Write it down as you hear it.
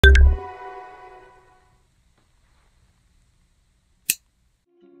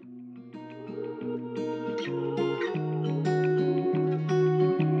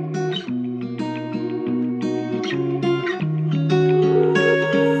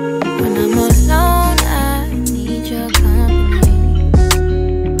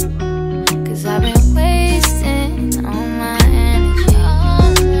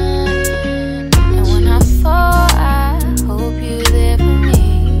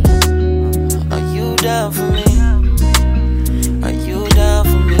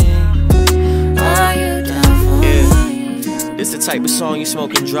type of song you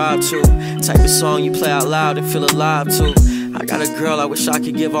smoke and drive to, type of song you play out loud and feel alive to. I got a girl I wish I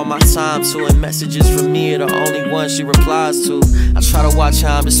could give all my time to, and messages from me are the only ones she replies to. I try to watch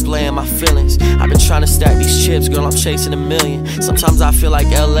how I'm displaying my feelings. I've been trying to stack these chips, girl, I'm chasing a million. Sometimes I feel like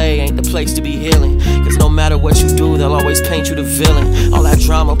LA ain't the place to be healing, cause no matter what you do, they'll always paint you the villain. All that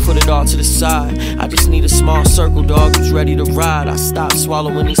drama, put it all to the side. I just need a small circle, dog, who's ready to ride. I stop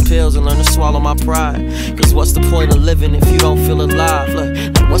swallowing these pills and learn to swallow my pride. Cause what's the point of living if you don't feel alive? Look,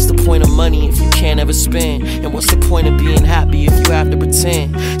 like what's the point of money if you can't ever spend? And what's the point of being happy if you have to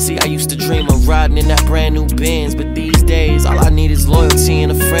pretend? See, I used to dream of riding in that brand new Benz, but these days all I need is loyalty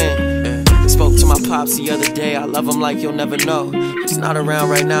and a friend. Spoke to my pops the other day, I love him like you'll never know. He's not around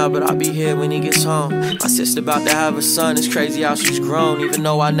right now, but I'll be here when he gets home. My sister about to have a son, it's crazy how she's grown. Even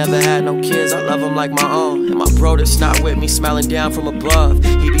though I never had no kids, I love him like my own. And my bro that's not with me, smiling down from above,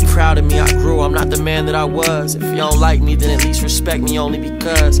 he be proud of me, I grew, I'm not the man that I was. If you don't like me, then at least respect me only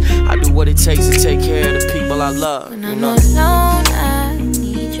because I do what it takes to take care of the people I love, you know?